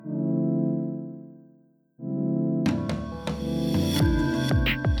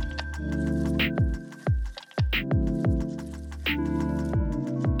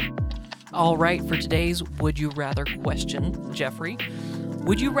All right, for today's Would You Rather question, Jeffrey,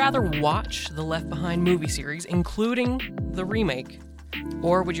 would you rather watch the Left Behind movie series, including the remake,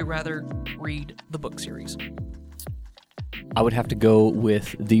 or would you rather read the book series? I would have to go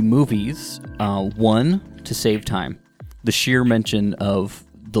with the movies, one, to save time. The sheer mention of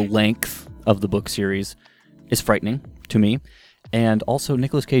the length of the book series is frightening to me, and also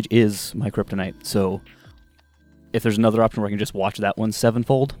Nicolas Cage is my kryptonite, so if there's another option where I can just watch that one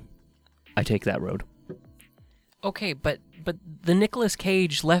sevenfold, I take that road. Okay, but the Nicolas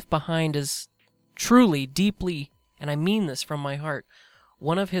Cage Left Behind is truly, deeply, and I mean this from my heart,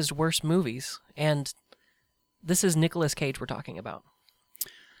 one of his worst movies, and this is Nicolas Cage we're talking about.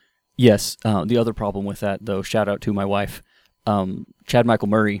 Yes, the other problem with that, though, shout out to my wife, Chad Michael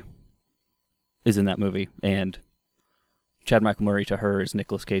Murray is in that movie, and Chad Michael Murray to her is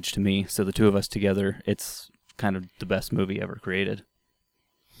Nicolas Cage to me, so the two of us together, it's kind of the best movie ever created.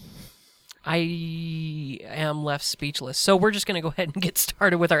 I am left speechless. So we're just going to go ahead and get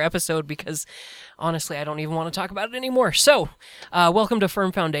started with our episode because, honestly, I don't even want to talk about it anymore. So, welcome to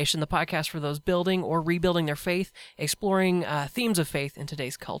Firm Foundation, the podcast for those building or rebuilding their faith, exploring themes of faith in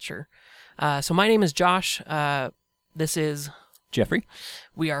today's culture. So my name is Josh. This is Jeffrey.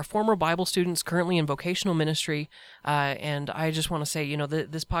 We are former Bible students currently in vocational ministry, and I just want to say,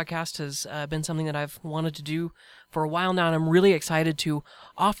 this podcast has been something that I've wanted to do for a while now, and I'm really excited to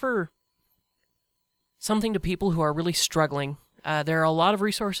offer something to people who are really struggling. There are a lot of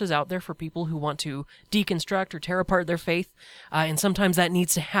resources out there for people who want to deconstruct or tear apart their faith, and sometimes that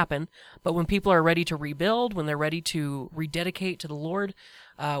needs to happen. But when people are ready to rebuild, when they're ready to rededicate to the Lord,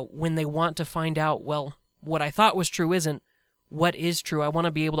 when they want to find out, well, what I thought was true isn't, what is true, I want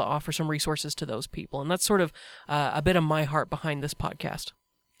to be able to offer some resources to those people. And that's sort of a bit of my heart behind this podcast.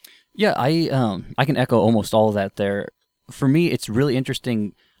 Yeah, I can echo almost all of that there. For me, it's really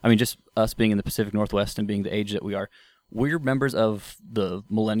interesting. I mean, just us being in the Pacific Northwest and being the age that we are, we're members of the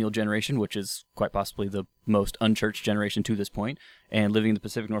millennial generation, which is quite possibly the most unchurched generation to this point. And living in the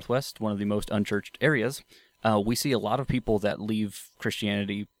Pacific Northwest, one of the most unchurched areas, we see a lot of people that leave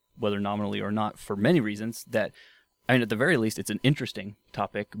Christianity, whether nominally or not, for many reasons that, I mean, at the very least, it's an interesting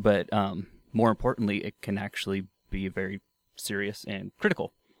topic, but more importantly, it can actually be a very serious and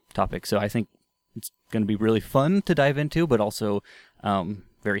critical topic. So I think it's going to be really fun to dive into, but also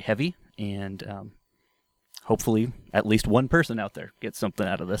very heavy, and hopefully at least one person out there gets something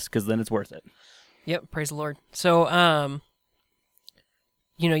out of this, because then it's worth it. Yep, praise the Lord. So,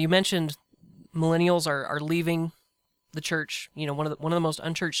 you mentioned millennials are leaving the church, one of the most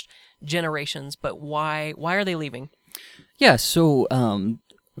unchurched generations, but why are they leaving? Yeah, so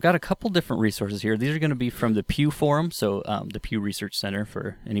we've got a couple different resources here. These are going to be from the Pew Forum, so the Pew Research Center,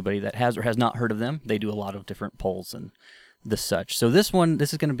 for anybody that has or has not heard of them. They do a lot of different polls and the such. So this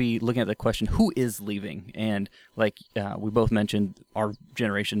is going to be looking at the question, who is leaving? And like we both mentioned, our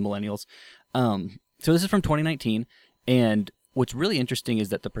generation, millennials. So this is from 2019, and what's really interesting is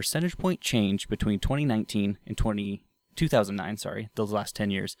that the percentage point change between 2019 and 2009, those last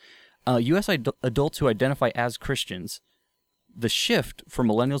 10 years, U.S. adults who identify as Christians, the shift for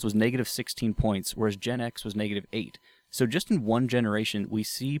millennials was negative 16 points, whereas Gen X was negative 8. So just in one generation, we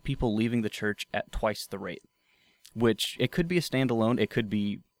see people leaving the church at twice the rate, which it could be a standalone, it could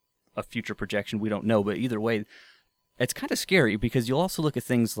be a future projection, we don't know, but either way, it's kind of scary because you'll also look at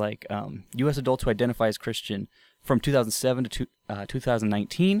things like U.S. adults who identify as Christian from 2007 to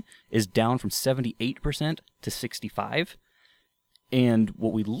 2019 is down from 78% to 65%. And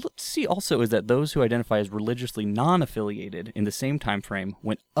what we see also is that those who identify as religiously non-affiliated in the same time frame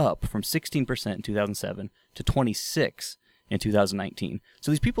went up from 16% in 2007 to 26% in 2019.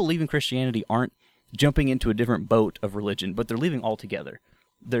 So these people leaving Christianity aren't jumping into a different boat of religion, but they're leaving altogether.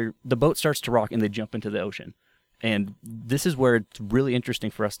 The boat starts to rock and they jump into the ocean. And this is where it's really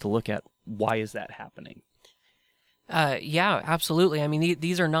interesting for us to look at, why is that happening? Yeah, absolutely. I mean,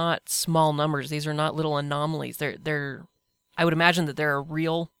 these are not small numbers. These are not little anomalies. They're I would imagine that there are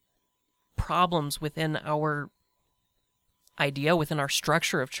real problems within our idea, within our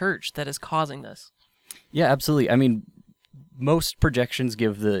structure of church that is causing this. Yeah, absolutely. I mean, most projections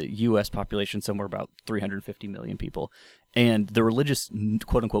give the U.S. population somewhere about 350 million people. And the religious,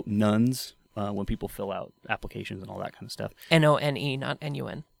 quote-unquote, nuns, when people fill out applications and all that kind of stuff. N-O-N-E, not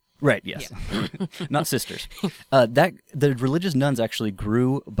N-U-N. Right, yes. Yeah. Not sisters. The religious nuns actually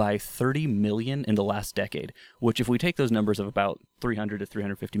grew by 30 million in the last decade, which if we take those numbers of about 300 to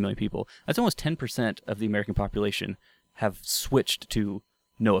 350 million people, that's almost 10% of the American population have switched to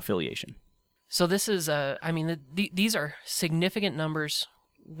no affiliation. So this is, these are significant numbers.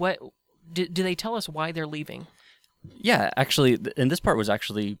 What do they tell us why they're leaving? Yeah, actually, and this part was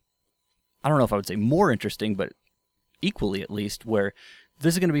actually I don't know if I would say more interesting, but equally at least, where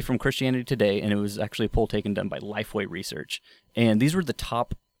this is going to be from Christianity Today, and it was actually a poll done by Lifeway Research. And these were the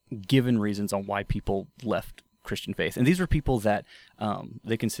top given reasons on why people left Christian faith. And these were people that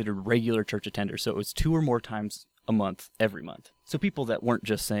they considered regular church attenders. So it was 2 or more times a month, every month. So people that weren't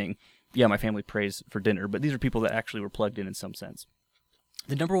just saying, yeah, my family prays for dinner, but these are people that actually were plugged in some sense.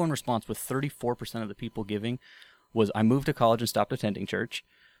 The number one response with 34% of the people giving was, I moved to college and stopped attending church.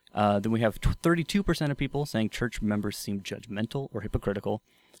 Then we have 32% of people saying church members seem judgmental or hypocritical.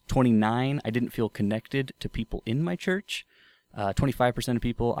 29%, I didn't feel connected to people in my church. 25% of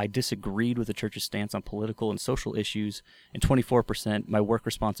people, I disagreed with the church's stance on political and social issues, and 24%, my work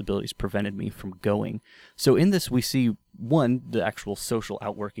responsibilities prevented me from going. So in this, we see, one, the actual social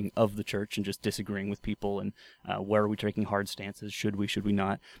outworking of the church and just disagreeing with people and where are we taking hard stances, should we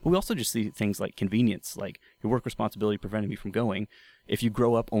not. But we also just see things like convenience, like your work responsibility prevented me from going. If you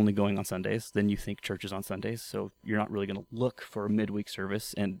grow up only going on Sundays, then you think church is on Sundays, so you're not really going to look for a midweek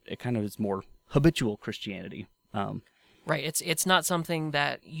service, and it kind of is more habitual Christianity. Right. It's not something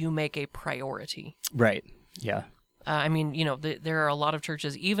that you make a priority. Right. Yeah. I mean, there are a lot of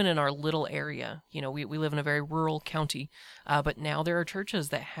churches, even in our little area. We live in a very rural county, but now there are churches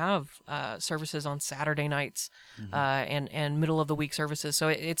that have services on Saturday nights and middle of the week services. So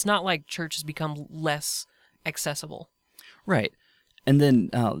it's not like church has become less accessible. Right. And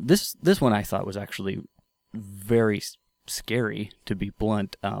then this one I thought was actually very scary, to be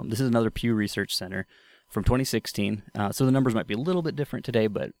blunt. This is another Pew Research Center from 2016. So the numbers might be a little bit different today,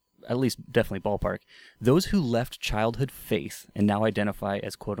 but at least definitely ballpark. Those who left childhood faith and now identify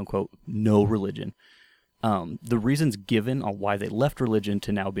as quote-unquote no religion. The reasons given on why they left religion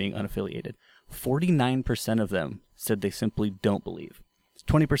to now being unaffiliated. 49% of them said they simply don't believe.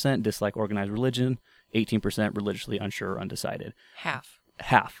 20% dislike organized religion. 18% religiously unsure or undecided. Half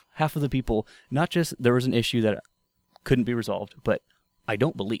of the people, not just there was an issue that couldn't be resolved, but I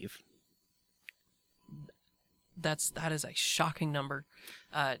don't believe. That is a shocking number.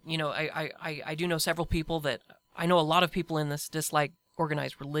 I do know several people that I know a lot of people in this dislike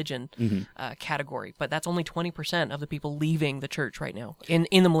organized religion category, but that's only 20% of the people leaving the church right now in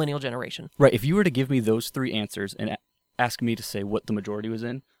the millennial generation. Right. If you were to give me those 3 answers and ask me to say what the majority was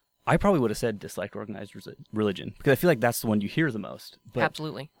in, I probably would have said disliked organized religion, because I feel like that's the one you hear the most. But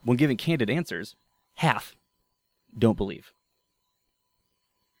absolutely. When giving candid answers, half don't believe.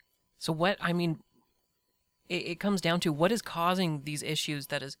 So it comes down to what is causing these issues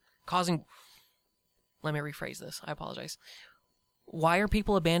that is causing... Let me rephrase this. I apologize. Why are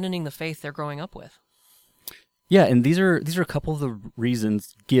people abandoning the faith they're growing up with? Yeah, and these are a couple of the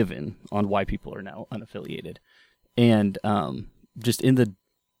reasons given on why people are now unaffiliated. And just in the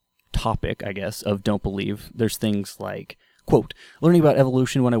topic, I guess, of don't believe, there's things like, quote, learning about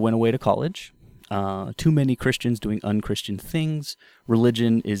evolution when I went away to college. Too many Christians doing unchristian things.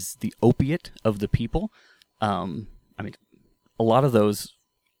 Religion is the opiate of the people. A lot of those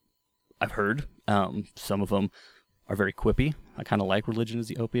I've heard. Some of them are very quippy. I kind of like religion as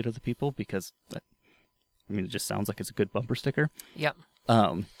the opiate of the people because, it just sounds like it's a good bumper sticker. Yep.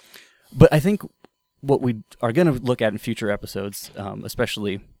 But I think what we are going to look at in future episodes,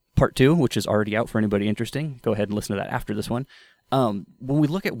 especially part 2, which is already out for anybody interesting, go ahead and listen to that after this one. When we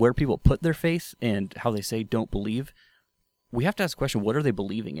look at where people put their faith and how they say don't believe, we have to ask the question, what are they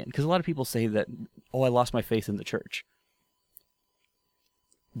believing in? Because a lot of people say that, I lost my faith in the church.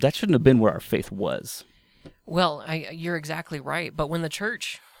 That shouldn't have been where our faith was. Well, you're exactly right. But when the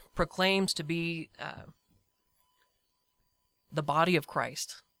church proclaims to be the body of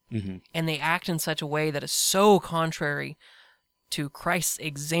Christ, and they act in such a way that is so contrary to Christ's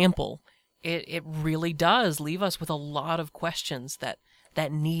example, it really does leave us with a lot of questions that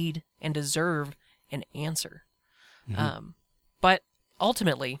need and deserve an answer. But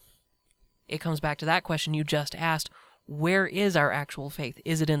ultimately, it comes back to that question you just asked: where is our actual faith?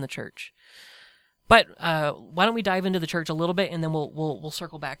 Is it in the church? But why don't we dive into the church a little bit, and then we'll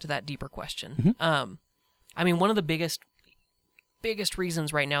circle back to that deeper question. One of the biggest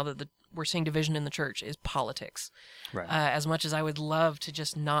reasons right now that we're seeing division in the church is politics. Right. As much as I would love to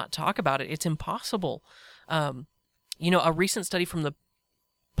just not talk about it, it's impossible. A recent study from the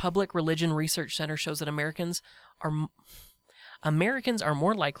Public Religion Research Center shows that Americans are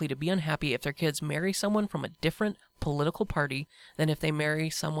more likely to be unhappy if their kids marry someone from a different political party than if they marry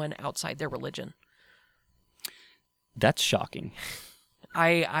someone outside their religion. That's shocking.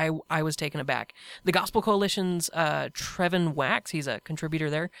 I was taken aback. The Gospel Coalition's Trevin Wax, he's a contributor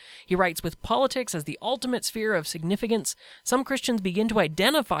there, he writes, with politics as the ultimate sphere of significance, some Christians begin to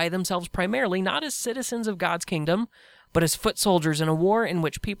identify themselves primarily not as citizens of God's kingdom, but as foot soldiers in a war in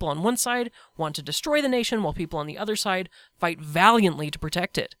which people on one side want to destroy the nation while people on the other side fight valiantly to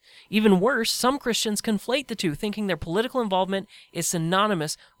protect it. Even worse, some Christians conflate the two, thinking their political involvement is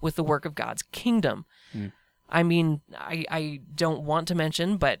synonymous with the work of God's kingdom. I mean, I don't want to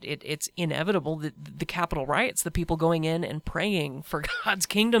mention, but it's inevitable that the Capitol riots, the people going in and praying for God's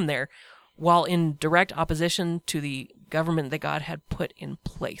kingdom there, while in direct opposition to the government that God had put in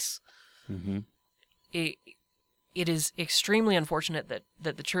place. Mm-hmm. It is extremely unfortunate that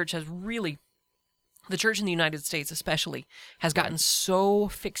the church has really, the church in the United States especially, has gotten so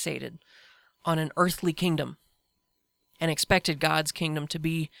fixated on an earthly kingdom and expected God's kingdom to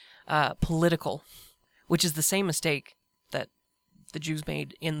be political, which is the same mistake that the Jews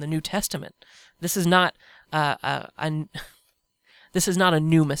made in the New Testament. This is not this is not a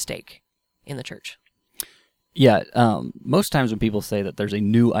new mistake in the church. Yeah, most times when people say that there's a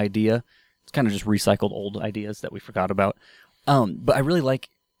new idea, it's kind of just recycled old ideas that we forgot about. But I really like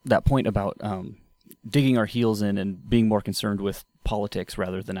that point about digging our heels in and being more concerned with politics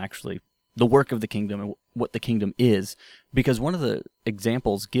rather than actually the work of the kingdom and what the kingdom is. Because one of the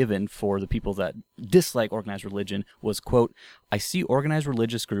examples given for the people that dislike organized religion was, quote, "I see organized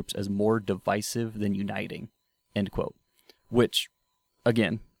religious groups as more divisive than uniting," end quote. Which,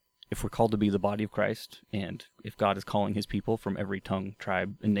 again, if we're called to be the body of Christ, and if God is calling his people from every tongue,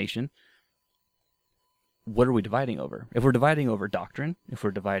 tribe, and nation, what are we dividing over? If we're dividing over doctrine, if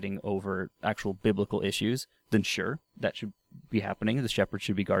we're dividing over actual biblical issues, then sure, that should be happening. The shepherd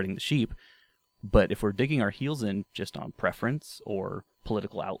should be guarding the sheep. But if we're digging our heels in just on preference or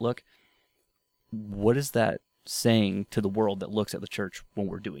political outlook, what is that saying to the world that looks at the church when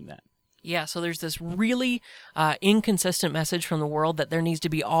we're doing that? Yeah, so there's this really inconsistent message from the world that there needs to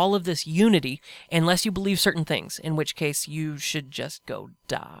be all of this unity unless you believe certain things, in which case you should just go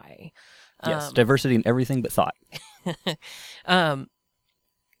die. Yes, diversity in everything but thought.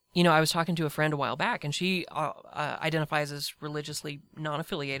 You know, I was talking to a friend a while back, and she identifies as religiously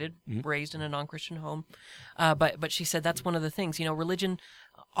non-affiliated, raised in a non-Christian home. But she said that's one of the things. You know, religion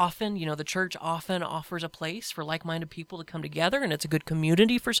often, you know, the church often offers a place for like-minded people to come together, and it's a good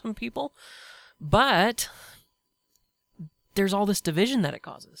community for some people. But there's all this division that it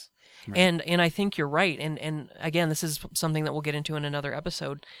causes. Right. And I think you're right. And again, this is something that we'll get into in another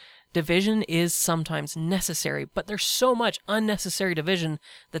episode. Division is sometimes necessary, but there's so much unnecessary division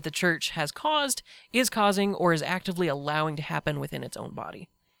that the church has caused, is causing, or is actively allowing to happen within its own body.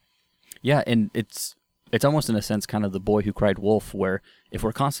 Yeah, and it's almost in a sense kind of the boy who cried wolf, where if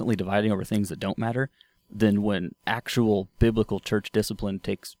we're constantly dividing over things that don't matter, then when actual biblical church discipline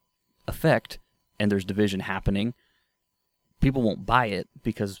takes effect and there's division happening, people won't buy it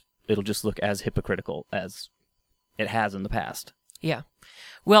because it'll just look as hypocritical as it has in the past. Yeah.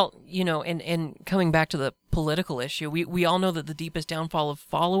 Well, you know, and coming back to the political issue, we all know that the deepest downfall of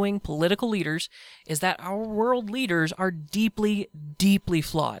following political leaders is that our world leaders are deeply, deeply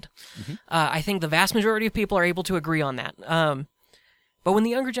flawed. Mm-hmm. I think the vast majority of people are able to agree on that. But when the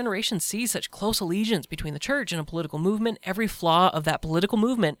younger generation sees such close allegiance between the church and a political movement, every flaw of that political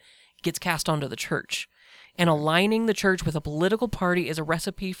movement gets cast onto the church. And aligning the church with a political party is a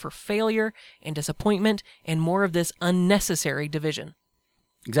recipe for failure and disappointment and more of this unnecessary division.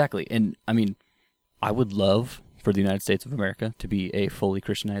 Exactly. And, I mean, I would love for the United States of America to be a fully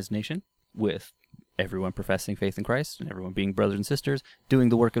Christianized nation with everyone professing faith in Christ and everyone being brothers and sisters, doing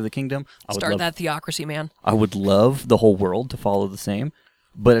the work of the kingdom. Start that theocracy, man. I would love the whole world to follow the same,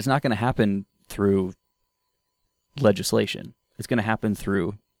 but it's not going to happen through legislation. It's going to happen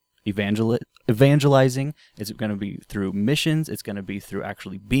through evangelizing. It's going to be through missions. It's going to be through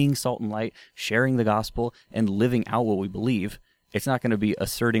actually being salt and light, sharing the gospel, and living out what we believe. It's not going to be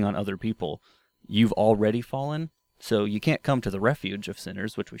asserting on other people, you've already fallen, so you can't come to the refuge of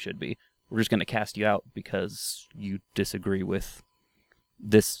sinners, which we should be. We're just going to cast you out because you disagree with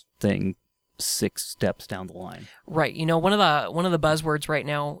this thing 6 steps down the line. Right. You know, one of the buzzwords right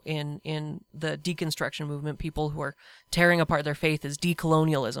now in the deconstruction movement, people who are tearing apart their faith, is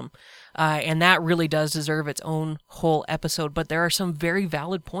decolonialism. And that really does deserve its own whole episode, but there are some very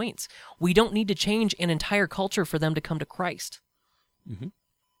valid points. We don't need to change an entire culture for them to come to Christ. Mm-hmm.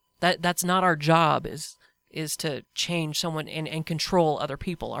 That's not our job, is to change someone and control other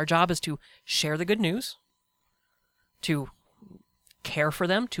people. Our job is to share the good news, to care for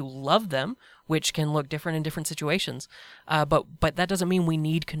them, to love them, which can look different in different situations. But that doesn't mean we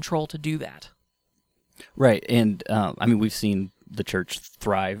need control to do that. Right. And, I mean, we've seen the church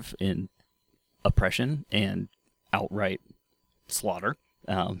thrive in oppression and outright slaughter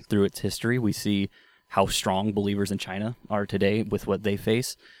through its history. We see how strong believers in China are today with what they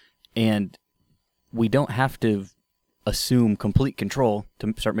face. And we don't have to assume complete control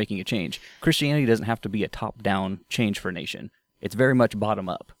to start making a change. Christianity doesn't have to be a top-down change for a nation. It's very much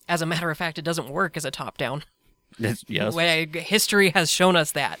bottom-up. As a matter of fact, it doesn't work as a top-down. Yes. History has shown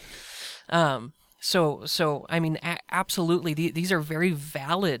us that. So I mean, absolutely, these are very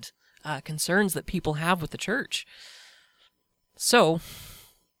valid concerns that people have with the church. So,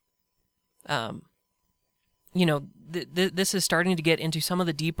 this is starting to get into some of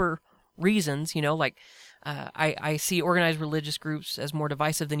the deeper reasons, like I see organized religious groups as more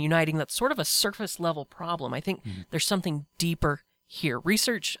divisive than uniting. That's sort of a surface level problem. I think there's something deeper here.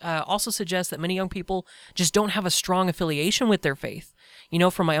 Research also suggests that many young people just don't have a strong affiliation with their faith.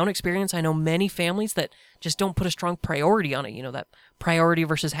 From my own experience, I know many families that just don't put a strong priority on it. That priority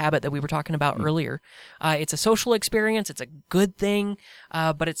versus habit that we were talking about earlier. It's a social experience. It's a good thing,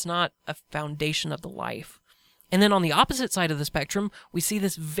 but it's not a foundation of the life. And then on the opposite side of the spectrum, we see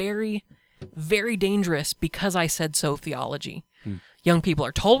this very, very dangerous because I said so theology. Young people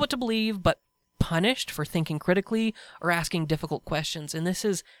are told what to believe, but punished for thinking critically or asking difficult questions. And this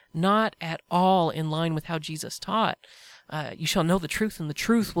is not at all in line with how Jesus taught. You shall know the truth, and the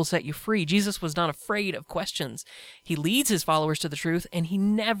truth will set you free. Jesus was not afraid of questions. He leads his followers to the truth, and he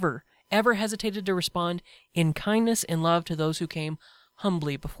never, ever hesitated to respond in kindness and love to those who came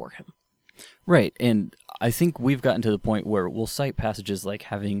humbly before him. Right, and I think we've gotten to the point where we'll cite passages like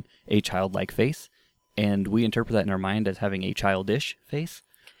having a childlike faith, and we interpret that in our mind as having a childish faith,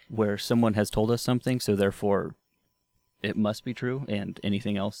 where someone has told us something, so therefore it must be true, and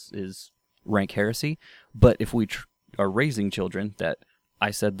anything else is rank heresy. But if we are raising children that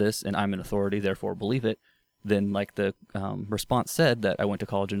I said this and I'm an authority, therefore believe it, then like the response said that I went to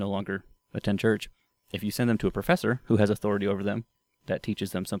college and no longer attend church, if you send them to a professor who has authority over them that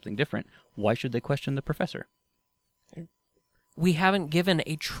teaches them something different, why should they question the professor? We haven't given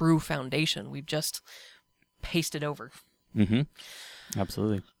a true foundation. We've just pasted over. Mm-hmm.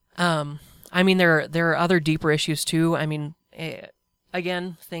 Absolutely. I mean, there are other deeper issues too. I mean,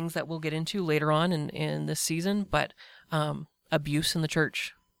 again, things that we'll get into later on in this season, but abuse in the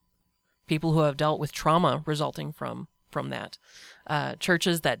church, people who have dealt with trauma resulting from that,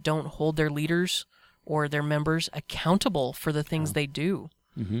 churches that don't hold their leaders or their members accountable for the things they do.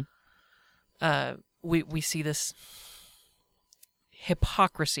 Mm-hmm. We see this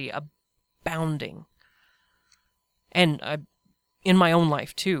hypocrisy abounding. And in my own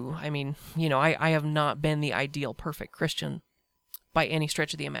life, too. I mean, I have not been the ideal perfect Christian by any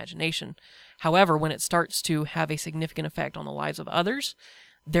stretch of the imagination. However, when it starts to have a significant effect on the lives of others,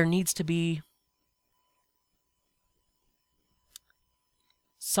 there needs to be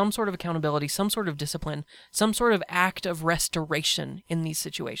some sort of accountability, some sort of discipline, some sort of act of restoration in these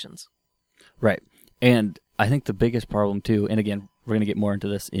situations. Right. And I think the biggest problem, too, and again, we're going to get more into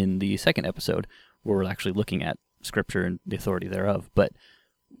this in the second episode, where we're actually looking at Scripture and the authority thereof, but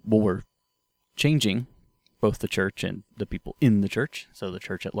when we're changing both the church and the people in the church, so the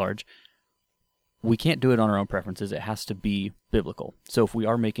church at large, we can't do it on our own preferences. It has to be biblical. So if we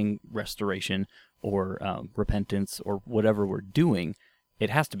are making restoration or repentance or whatever we're doing,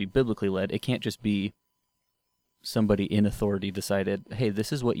 it has to be biblically led. It can't just be somebody in authority decided, hey,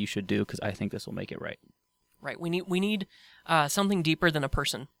 this is what you should do because I think this will make it right. Right. We need something deeper than a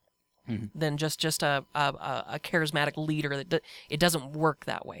person. Mm-hmm. Than just a charismatic leader. It doesn't work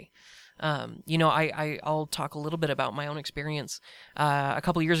that way. I'll talk a little bit about my own experience. A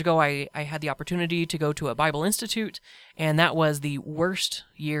couple of years ago, I had the opportunity to go to a Bible Institute, and that was the worst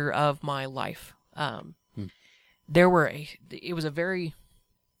year of my life. There were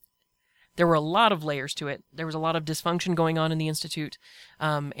a lot of layers to it. There was a lot of dysfunction going on in the Institute,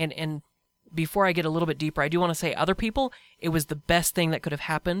 and before I get a little bit deeper, I do want to say other people, it was the best thing that could have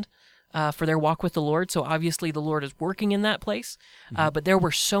happened for their walk with the Lord. So obviously the Lord is working in that place. But there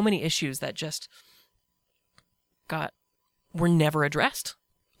were so many issues that just were never addressed.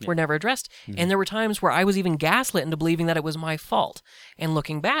 Mm-hmm. And there were times where I was even gaslit into believing that it was my fault. And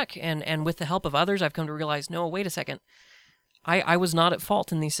looking back and with the help of others, I've come to realize, no, wait a second. I was not at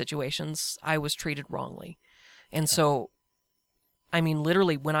fault in these situations. I was treated wrongly. And so, I mean,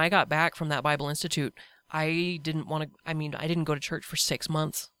 literally, when I got back from that Bible Institute, I didn't go to church for 6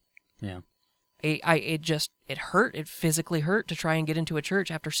 months. Yeah. It hurt. It physically hurt to try and get into a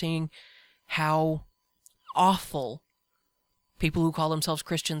church after seeing how awful people who call themselves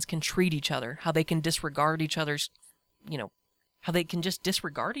Christians can treat each other, how they can disregard each other's, how they can just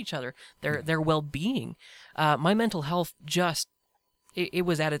disregard each other, their well-being. My mental health just it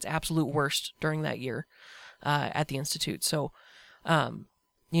was at its absolute worst during that year at the Institute. So,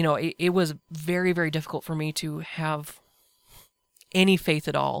 it was very, very difficult for me to have any faith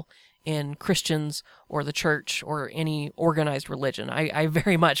at all in Christians or the church or any organized religion. I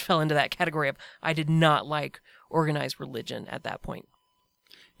very much fell into that category of I did not like organized religion at that point.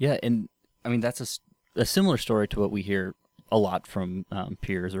 Yeah, and I mean, that's a similar story to what we hear a lot from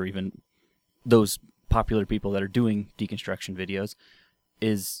peers or even those popular people that are doing deconstruction videos,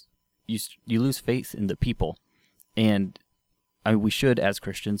 is you lose faith in the people. And I mean, we should, as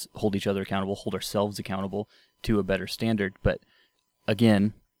Christians, hold each other accountable, hold ourselves accountable to a better standard. But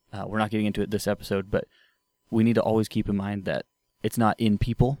again, we're not getting into it this episode, but we need to always keep in mind that it's not in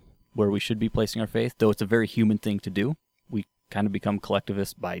people where we should be placing our faith, though it's a very human thing to do. We kind of become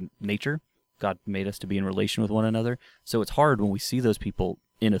collectivists by nature. God made us to be in relation with one another. So it's hard when we see those people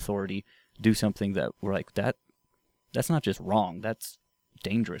in authority do something that we're like, that's not just wrong, that's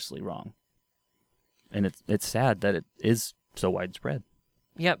dangerously wrong. And it's sad that it is so widespread.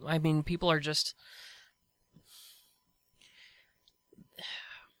 Yep, I mean, people are just...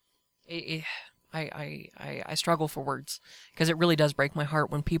 I struggle for words because it really does break my heart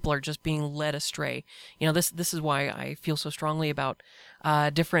when people are just being led astray. This is why I feel so strongly about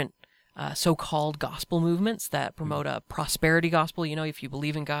different so-called gospel movements that promote a prosperity gospel. If you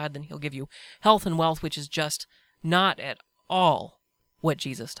believe in God, then He'll give you health and wealth, which is just not at all what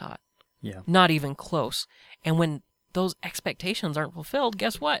Jesus taught. Yeah, not even close. And when those expectations aren't fulfilled,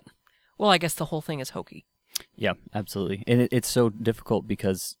 guess what? Well, I guess the whole thing is hokey. Yeah, absolutely. And it's so difficult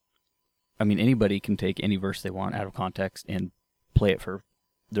because, I mean, anybody can take any verse they want out of context and play it for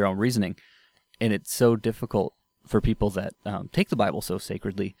their own reasoning. And it's so difficult for people that take the Bible so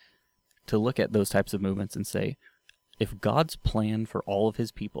sacredly to look at those types of movements and say, if God's plan for all of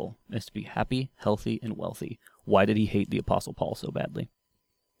His people is to be happy, healthy, and wealthy, why did He hate the Apostle Paul so badly?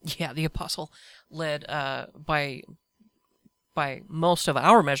 Yeah, the apostle led, by most of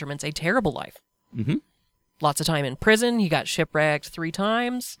our measurements, a terrible life. Mm-hmm. Lots of time in prison. He got shipwrecked 3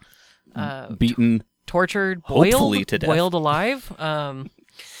 times. Beaten. Tortured. Hopefully to death. Boiled alive.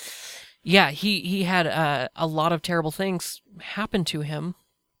 Yeah, he had a lot of terrible things happen to him,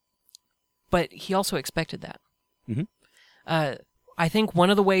 but he also expected that. Mm-hmm. I think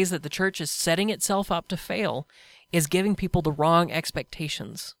one of the ways that the church is setting itself up to fail is giving people the wrong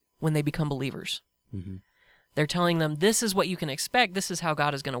expectations when they become believers. Mm-hmm. They're telling them, this is what you can expect, this is how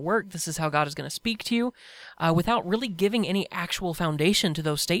God is going to work, this is how God is going to speak to you, without really giving any actual foundation to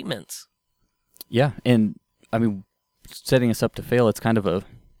those statements. Yeah, and I mean, setting us up to fail, it's kind of a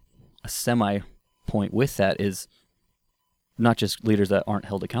semi-point with that is not just leaders that aren't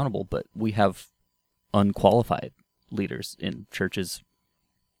held accountable, but we have unqualified leaders in churches,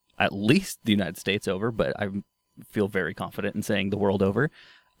 at least the United States over, but I feel very confident in saying the world over,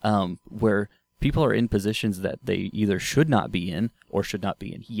 where people are in positions that they either should not be in or should not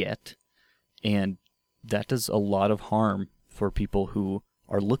be in yet. And that does a lot of harm for people who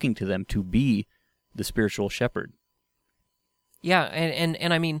are looking to them to be the spiritual shepherd. Yeah,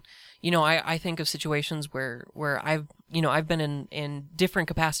 and I mean, I think of situations where I've been in different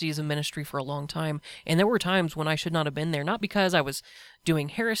capacities of ministry for a long time, and there were times when I should not have been there, not because I was doing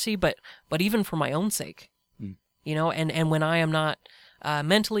heresy, but even for my own sake. And when I am not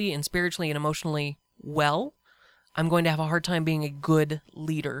mentally and spiritually and emotionally well, I'm going to have a hard time being a good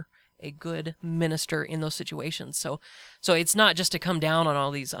leader, a good minister in those situations. So it's not just to come down on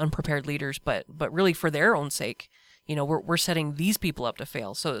all these unprepared leaders, but really for their own sake. We're setting these people up to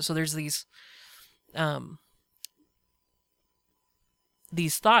fail. So there's these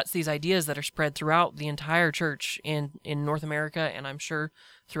thoughts, these ideas that are spread throughout the entire church in North America, and I'm sure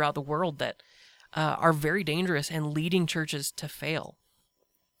throughout the world, that are very dangerous and leading churches to fail.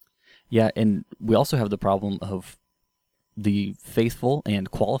 Yeah, and we also have the problem of the faithful and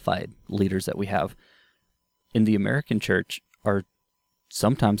qualified leaders that we have in the American church are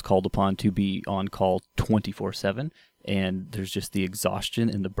sometimes called upon to be on call 24/7, and there's just the exhaustion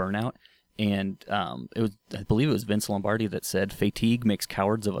and the burnout. And I believe it was Vince Lombardi that said, fatigue makes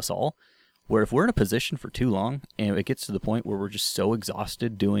cowards of us all, where if we're in a position for too long and it gets to the point where we're just so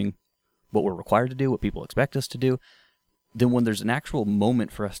exhausted doing what we're required to do, what people expect us to do, then when there's an actual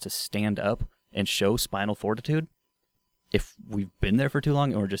moment for us to stand up and show spinal fortitude, if we've been there for too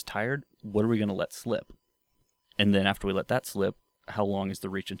long and we're just tired, what are we going to let slip? And then after we let that slip, how long is the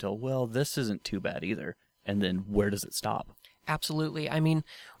reach until, well, this isn't too bad either? And then where does it stop? Absolutely. I mean,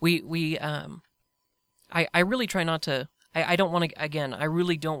 I really try not to, I don't want to, again, I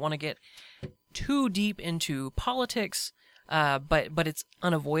really don't want to get too deep into politics, but it's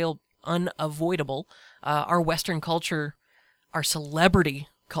unavoidable. Our Western culture our celebrity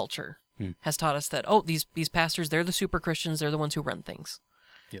culture Hmm. has taught us that, oh, these pastors, they're the super Christians, they're the ones who run things.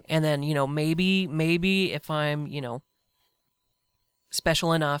 Yep. And then, maybe if I'm,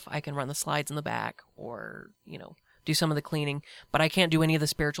 special enough, I can run the slides in the back or, do some of the cleaning, but I can't do any of the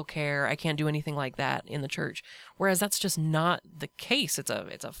spiritual care. I can't do anything like that in the church. Whereas that's just not the case. It's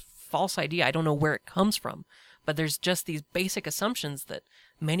a false idea. I don't know where it comes from, but there's just these basic assumptions that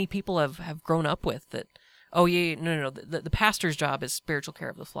many people have grown up with that, oh yeah, no, the pastor's job is spiritual care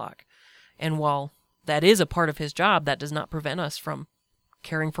of the flock. And while that is a part of his job, that does not prevent us from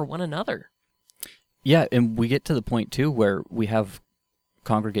caring for one another. Yeah, and we get to the point, too, where we have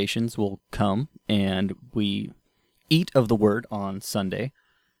congregations will come and we eat of the word on Sunday,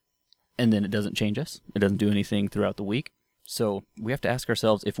 and then it doesn't change us. It doesn't do anything throughout the week. So we have to ask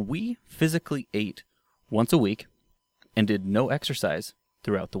ourselves, if we physically ate once a week and did no exercise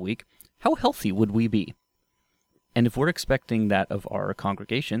throughout the week, how healthy would we be? And if we're expecting that of our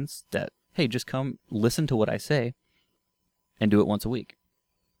congregations, that, hey, just come listen to what I say and do it once a week,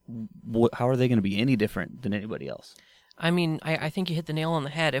 how are they going to be any different than anybody else? I mean, I think you hit the nail on the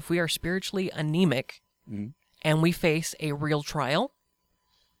head. If we are spiritually anemic and we face a real trial,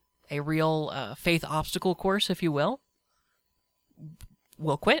 a real faith obstacle course, if you will,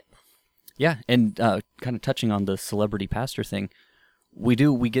 we'll quit. Yeah, and kind of touching on the celebrity pastor thing, we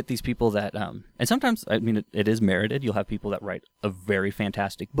get these people that, and sometimes, I mean, it is merited. You'll have people that write a very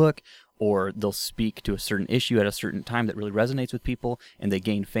fantastic book, or they'll speak to a certain issue at a certain time that really resonates with people, and they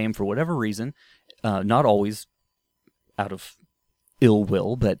gain fame for whatever reason, not always out of ill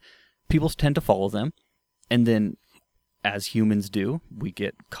will, but people tend to follow them, and then, as humans do, we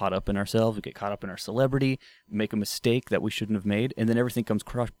get caught up in ourselves, we get caught up in our celebrity, make a mistake that we shouldn't have made, and then everything comes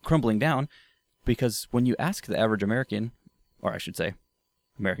crumbling down, because when you ask the average American, or I should say,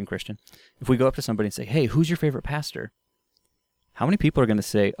 American Christian, if we go up to somebody and say, hey, who's your favorite pastor? How many people are going to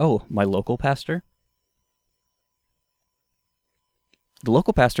say, oh, my local pastor? The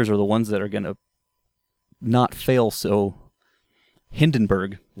local pastors are the ones that are going to not fail so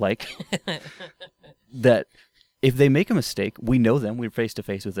Hindenburg-like, that if they make a mistake, we know them, we're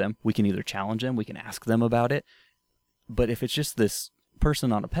face-to-face with them, we can either challenge them, we can ask them about it, but if it's just this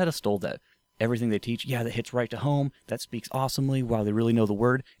person on a pedestal that everything they teach, yeah, that hits right to home, that speaks awesomely while they really know the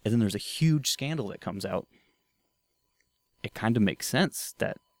word, and then there's a huge scandal that comes out, it kind of makes sense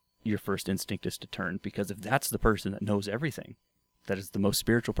that your first instinct is to turn, because if that's the person that knows everything, that is the most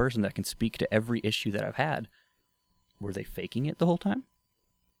spiritual person that can speak to every issue that I've had, were they faking it the whole time?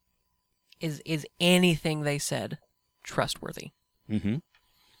 Is anything they said trustworthy? Mm-hmm.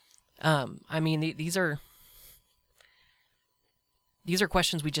 I mean, these are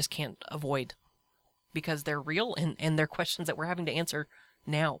questions we just can't avoid because they're real and they're questions that we're having to answer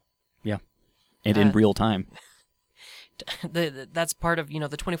now. Yeah, and in real time. That's part of the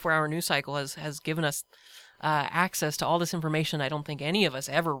 24-hour news cycle has given us access to all this information I don't think any of us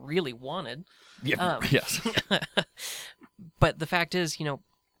ever really wanted. Yeah. Yes. But the fact is,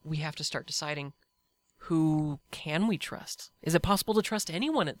 we have to start deciding who can we trust. Is it possible to trust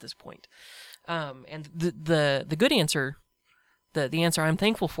anyone at this point? And the good answer, the answer I'm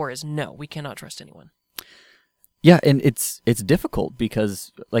thankful for is no, we cannot trust anyone. Yeah, and it's difficult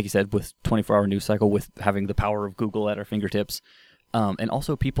because, like you said, with 24-hour news cycle, with having the power of Google at our fingertips, and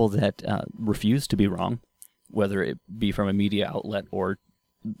also people that refuse to be wrong, whether it be from a media outlet or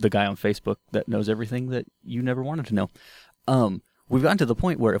the guy on Facebook that knows everything that you never wanted to know. We've gotten to the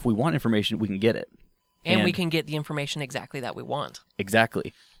point where if we want information, we can get it. And we can get the information exactly that we want.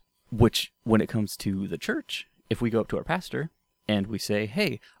 Exactly. Which, when it comes to the church, if we go up to our pastor and we say,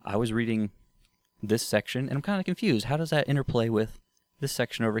 hey, I was reading this section and I'm kind of confused. How does that interplay with this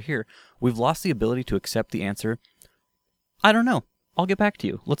section over here? We've lost the ability to accept the answer, I don't know. I'll get back to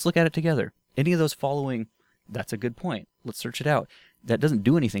you. Let's look at it together. Any of those following, that's a good point. Let's search it out. That doesn't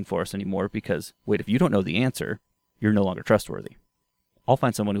do anything for us anymore because, wait, if you don't know the answer, you're no longer trustworthy. I'll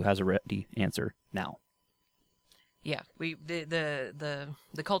find someone who has a ready answer now. Yeah, the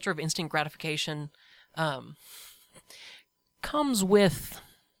culture of instant gratification comes with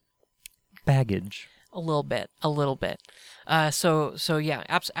baggage. A little bit. So yeah,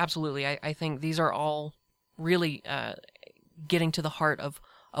 absolutely. I think these are all really getting to the heart of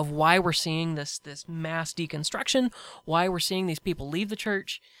why we're seeing this mass deconstruction, why we're seeing these people leave the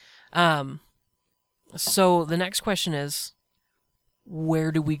church. So the next question is,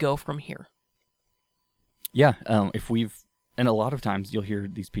 where do we go from here? Yeah, and a lot of times you'll hear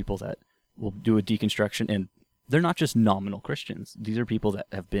these people that will do a deconstruction, and they're not just nominal Christians. These are people that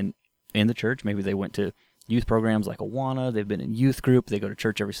have been in the church. Maybe they went to youth programs like Awana. They've been in youth group. They go to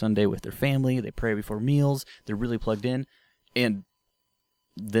church every Sunday with their family. They pray before meals. They're really plugged in. And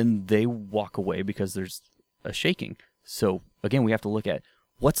then they walk away because there's a shaking. So again, we have to look at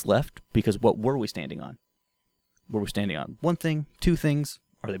what's left, because what were we standing on? Were we standing on one thing, two things?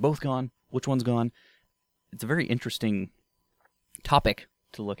 Are they both gone? Which one's gone? It's a very interesting topic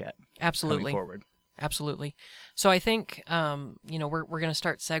to look at. Absolutely. Coming forward. Absolutely. So I think, we're going to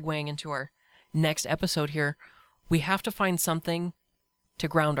start segueing into our next episode here. We have to find something to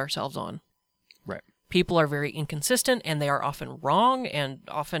ground ourselves on. Right. People are very inconsistent, and they are often wrong, and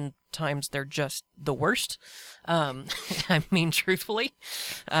oftentimes they're just the worst. I mean, truthfully.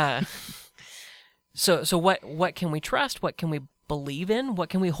 So what can we trust? What can we believe in? What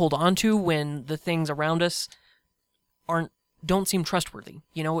can we hold on to when the things around us don't seem trustworthy?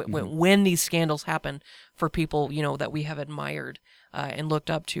 When these scandals happen for people, that we have admired and looked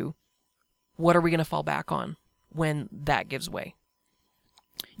up to, what are we going to fall back on when that gives way?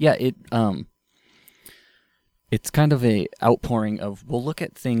 Yeah, it's kind of a outpouring of, we'll look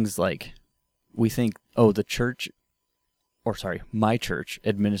at things like, we think, oh, my church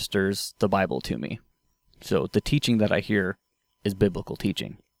administers the Bible to me. So the teaching that I hear is biblical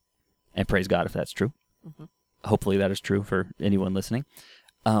teaching. And praise God if that's true. Mm-hmm. Hopefully that is true for anyone listening.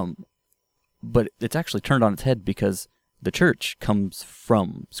 But it's actually turned on its head, because the church comes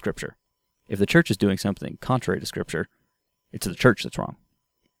from Scripture. If the church is doing something contrary to Scripture, it's the church that's wrong.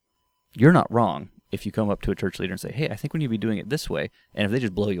 You're not wrong if you come up to a church leader and say, hey, I think we need to be doing it this way. And if they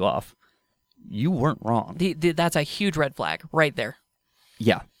just blow you off, you weren't wrong. That's a huge red flag right there.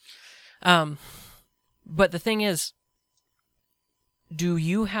 Yeah. But the thing is, do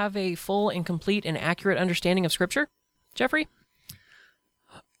you have a full and complete and accurate understanding of Scripture, Jeffrey?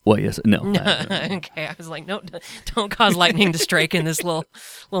 Well, yes. No. Okay, I was like, no, don't cause lightning to strike in this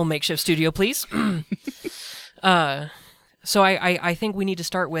little makeshift studio, please. So I think we need to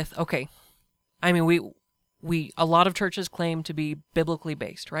start with, okay, I mean, we a lot of churches claim to be biblically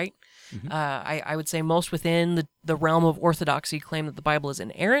based, right? Mm-hmm. I would say most within the realm of orthodoxy claim that the Bible is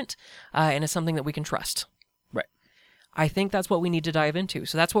inerrant and is something that we can trust. Right. I think that's what we need to dive into.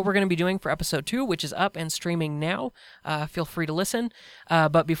 So that's what we're going to be doing for episode 2, which is up and streaming now. Feel free to listen.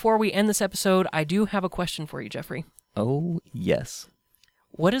 But before we end this episode, I do have a question for you, Jeffrey. Oh, yes.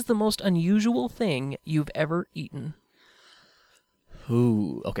 What is the most unusual thing you've ever eaten?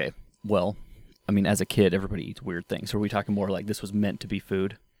 Ooh, okay. Well, I mean, as a kid, everybody eats weird things. So are we talking more like this was meant to be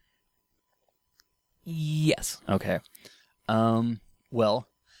food? Yes. Okay. Well,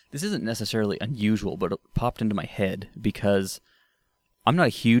 this isn't necessarily unusual, but it popped into my head because I'm not a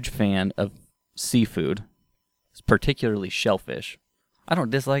huge fan of seafood, particularly shellfish. I don't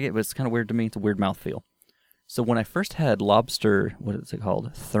dislike it, but it's kind of weird to me. It's a weird mouthfeel. So when I first had lobster, what is it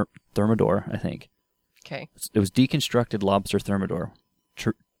called? Thermidor, I think. Okay. It was deconstructed lobster thermidor.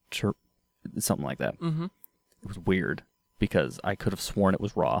 Something like that. Mm-hmm. It was weird because I could have sworn it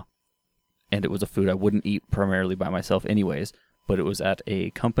was raw. And it was a food I wouldn't eat primarily by myself anyways, but it was at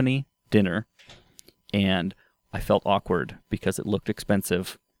a company dinner, and I felt awkward because it looked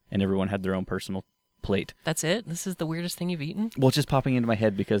expensive, and everyone had their own personal plate. That's it? This is the weirdest thing you've eaten? Well, it's just popping into my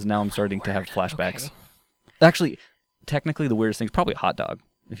head because now I'm starting to have flashbacks. Okay. Actually, technically the weirdest thing is probably a hot dog,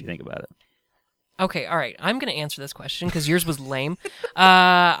 if you think about it. Okay, all right. I'm going to answer this question because yours was lame.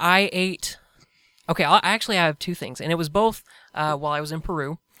 I ate... Okay, I actually have two things, and it was both while I was in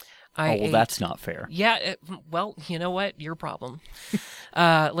Peru. That's not fair. Yeah, well, you know what? Your problem.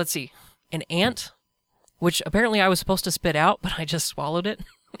 Let's see. An ant, which apparently I was supposed to spit out, but I just swallowed it.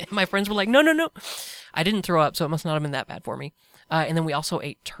 And my friends were like, no. I didn't throw up, so it must not have been that bad for me. And then we also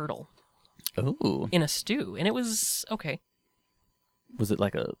ate turtle. Ooh. In a stew, and it was okay. Was it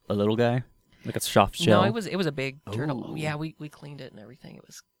like a little guy? Like a soft shell? No, it was a big turtle. Yeah, we cleaned it and everything. It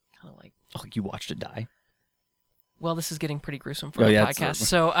was kind of like... Oh, you watched it die? Well, this is getting pretty gruesome for the podcast.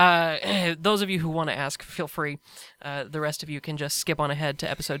 So those of you who want to ask, feel free. The rest of you can just skip on ahead to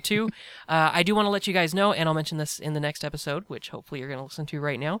episode 2. I do want to let you guys know, and I'll mention this in the next episode, which hopefully you're going to listen to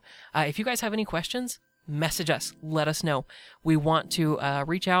right now. If you guys have any questions, message us. Let us know. We want to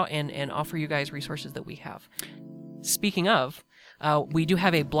reach out and offer you guys resources that we have. Speaking of, we do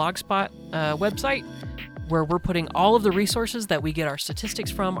have a Blogspot website where we're putting all of the resources that we get our statistics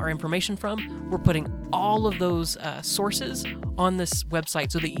from, our information from. We're putting all of those sources on this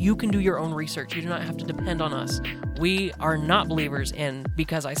website so that you can do your own research. You do not have to depend on us. We are not believers in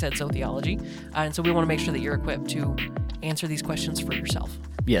because I said so theology, and so we want to make sure that you're equipped to answer these questions for yourself.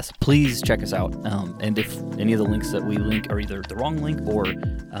 Yes, please check us out. And if any of the links that we link are either the wrong link or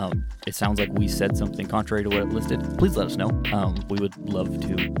it sounds like we said something contrary to what it listed, please let us know. We would love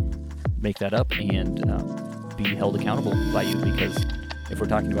to make that up and be held accountable by you, because if we're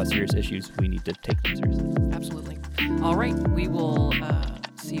talking about serious issues, we need to take them seriously. Absolutely. All right, we will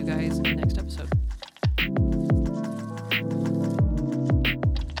see you guys in the next episode.